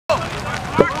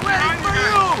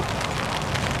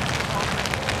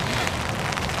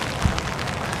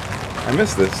I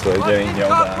missed this, getting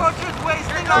yelled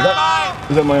at.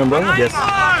 Is that my umbrella? Yes.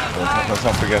 Let's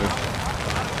not forget it.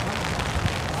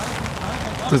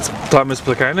 It's Thomas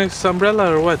Plekanec's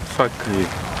umbrella or what? Fuck.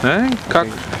 Eh? Cock.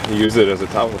 He used it as a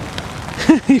towel.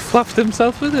 He fluffed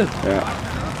himself with it. Yeah.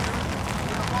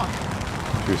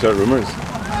 Should we start rumors?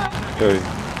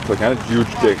 Plekanec,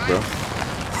 huge dick, bro.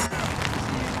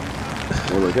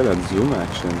 Oh, look at that zoom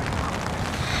action.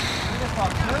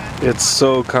 It's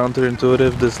so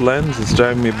counterintuitive, this lens. It's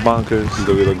driving me bonkers.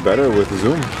 Do we look better with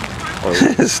zoom? Or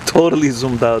It's totally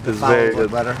zoomed out. It's very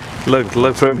good. Better.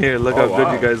 Look from here. Look how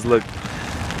good you guys look.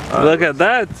 Look at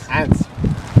that. Ants.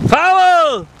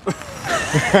 Foul!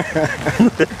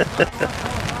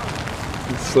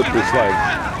 slippery slide.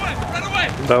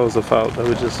 That was a foul that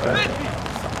we just had.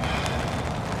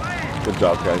 Good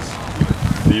job, guys.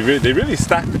 They really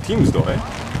stacked the teams though, eh?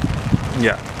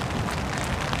 Yeah.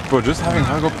 Bro, just having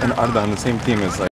Hagop and Arda on the same team is like